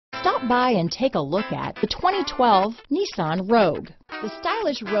Stop by and take a look at the 2012 Nissan Rogue. The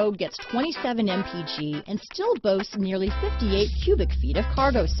stylish Rogue gets 27 mpg and still boasts nearly 58 cubic feet of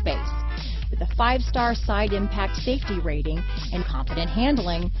cargo space. With a 5-star side impact safety rating and confident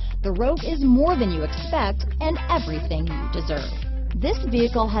handling, the Rogue is more than you expect and everything you deserve. This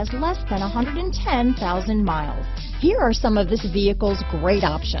vehicle has less than 110,000 miles. Here are some of this vehicle's great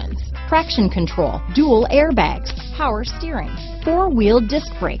options: traction control, dual airbags, power steering, 4-wheel disc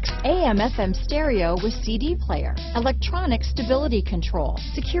brakes, AM/FM stereo with CD player, electronic stability control,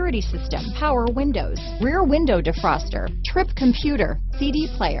 security system, power windows, rear window defroster, trip computer, CD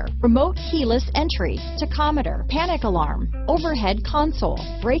player, remote keyless entry, tachometer, panic alarm, overhead console,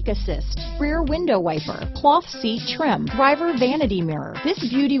 brake assist, rear window wiper, cloth seat trim, driver vanity mirror. This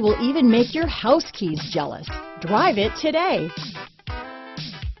beauty will even make your house keys jealous. Drive it today.